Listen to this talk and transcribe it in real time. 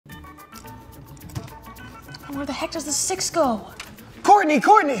Where the heck does the 6 go? Courtney!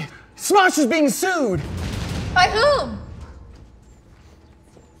 Smosh is being sued! By whom?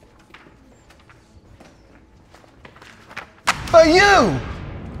 By you!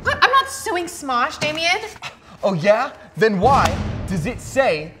 What? I'm not suing Smosh, Damien. Oh yeah? Then why does it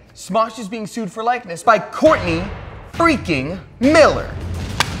say Smosh is being sued for likeness by Courtney Freakin Miller?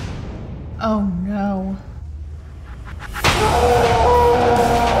 Oh no.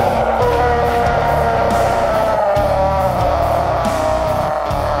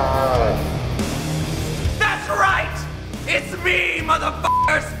 That's right! It's me,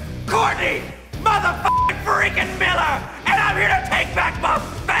 motherfuckers! Courtney motherfucking Freakin Miller! And I'm here to take back my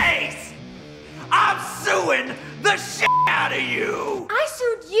face! I'm suing the shit out of you! I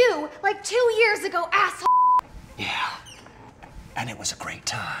sued you like 2 years ago, asshole. Yeah, and it was a great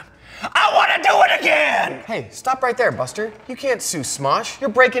time. I want to do it again! Hey, stop right there, Buster. You can't sue Smosh.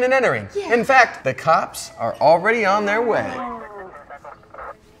 You're breaking and entering. Yeah. In fact, the cops are already on their way.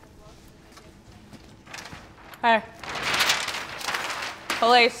 Hey.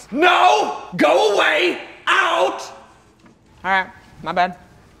 Police. No! Go away! Out! All right, my bad.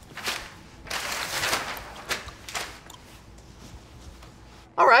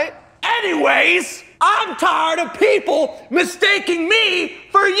 All right. Anyways, I'm tired of people mistaking me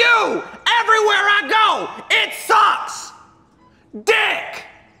for you! Everywhere I go, it sucks! Dick!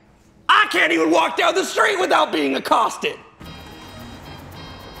 I can't even walk down the street without being accosted!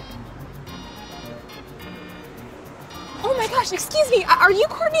 Oh my gosh, excuse me, are you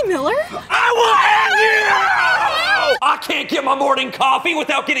Courtney Miller? I will end you! I can't get my morning coffee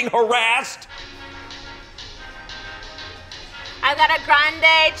without getting harassed! I've got a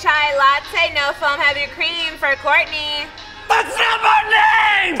grande chai latte, no foam, heavy cream for Courtney. That's not my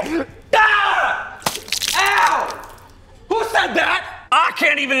name! Ah! Ow! Who said that? I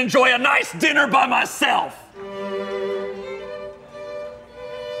can't even enjoy a nice dinner by myself.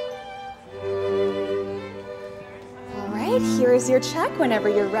 All right, here's your check whenever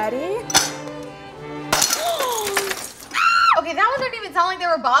you're ready. Okay, that one didn't even sound like they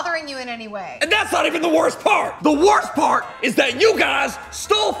were bothering you in any way. And that's not even the worst part. The worst part is that you guys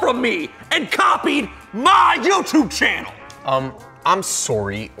stole from me and copied my YouTube channel. I'm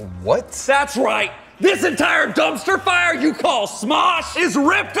sorry, what? That's right. This entire dumpster fire you call Smosh is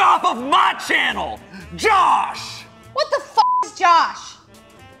ripped off of my channel, Josh. What the f is Josh?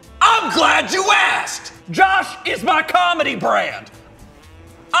 I'm glad you asked. Josh is my comedy brand.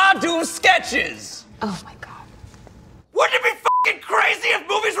 I do sketches. Oh my God. Wouldn't it be fucking crazy if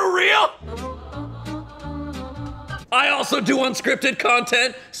movies were real? I also do unscripted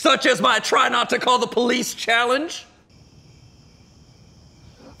content, such as my Try Not to Call the Police challenge.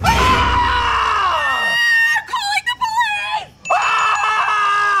 Ah! I'm calling the police!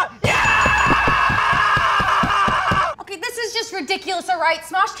 Ah! Yeah! Okay, this is just ridiculous, all right?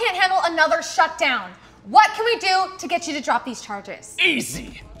 Smosh can't handle another shutdown. What can we do to get you to drop these charges?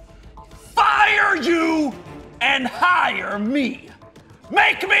 Easy. Fire you and hire me.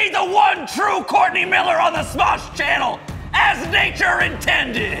 Make me the one true Courtney Miller on the Smosh channel, as nature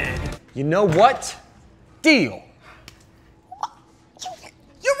intended. You know what? Deal.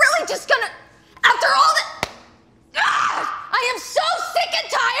 You're really just gonna, after all that? I am so sick and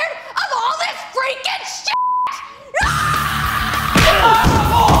tired of all this freaking shit!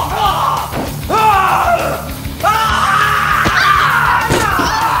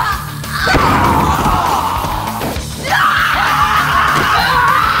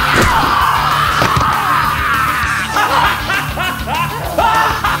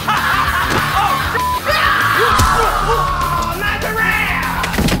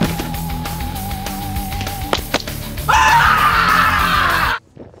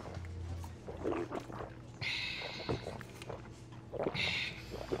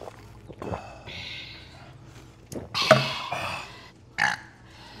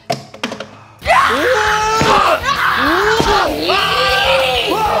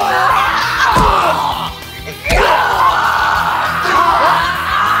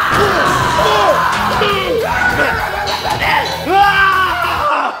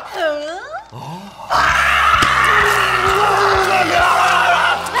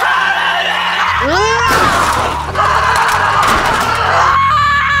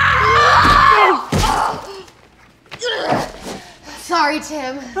 Sorry,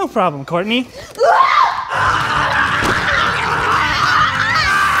 Tim. No problem, Courtney.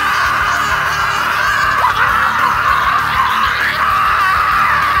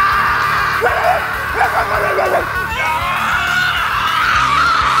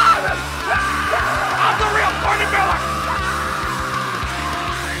 I'm the real Courtney Miller!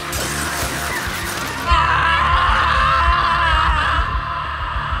 Ah!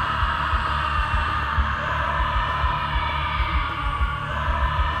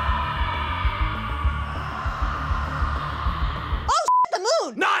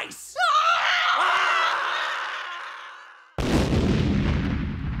 food! Nice!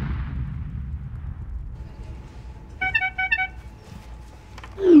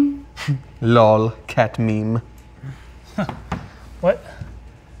 Lol, cat meme. What?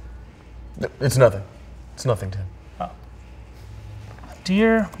 It's nothing. It's nothing, Tim.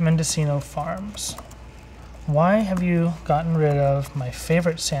 Dear Mendocino Farms, why have you gotten rid of my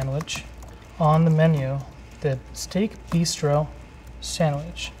favorite sandwich on the menu, the Steak Bistro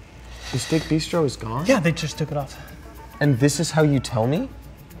sandwich? The Steak Bistro is gone? Yeah, they just took it off. And this is how you tell me?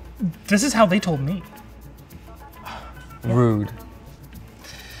 This is how they told me. Rude.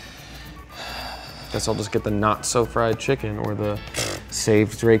 Guess I'll just get the not-so-fried chicken or the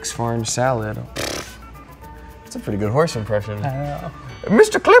Save Drake's Farm salad. That's a pretty good horse impression. I know.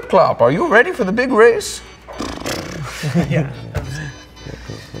 Mr. Clip Clop, are you ready for the big race? Yeah.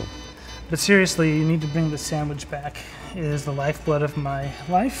 But seriously, you need to bring the sandwich back. It is the lifeblood of my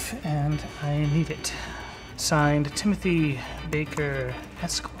life, and I need it. Signed, Timothy Baker,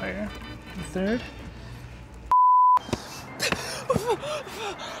 Esquire, III.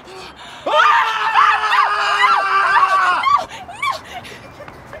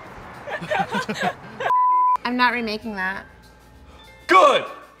 I'm not remaking that. Good!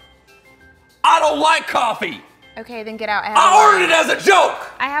 I don't like coffee! Okay, then get out. I ordered it as a joke!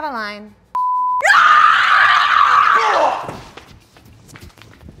 I have a line.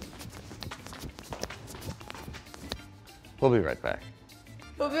 We'll be right back.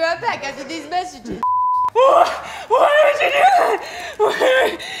 We'll be right back after these messages. Why did you do that?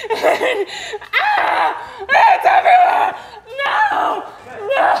 It's everywhere! No!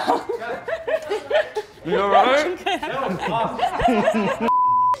 You alright?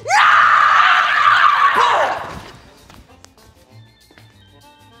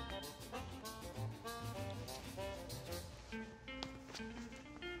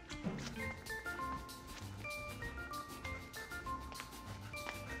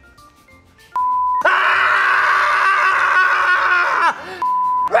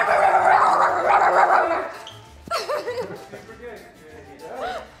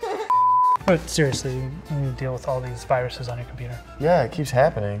 But seriously, you need to deal with all these viruses on your computer. Yeah, it keeps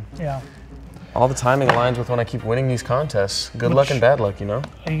happening. Yeah. All the timing aligns with when I keep winning these contests. Good luck and bad luck, you know?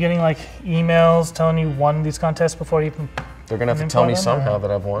 Are you getting like emails telling you won these contests before you even? They're gonna have to tell me somehow that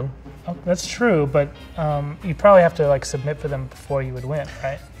I've won. Oh, that's true, but you probably have to like submit for them before you would win,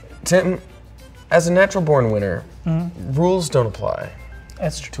 right? Tim, as a natural born winner, rules don't apply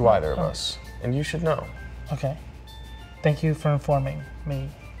That's true. to either of us. And you should know. Okay. Thank you for informing me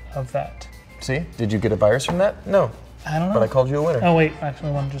of that. See, did you get a virus from that? No, I don't know. but I called you a winner. Oh wait, actually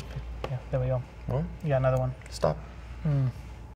one just, yeah, there we go. Well, You got another one. stop.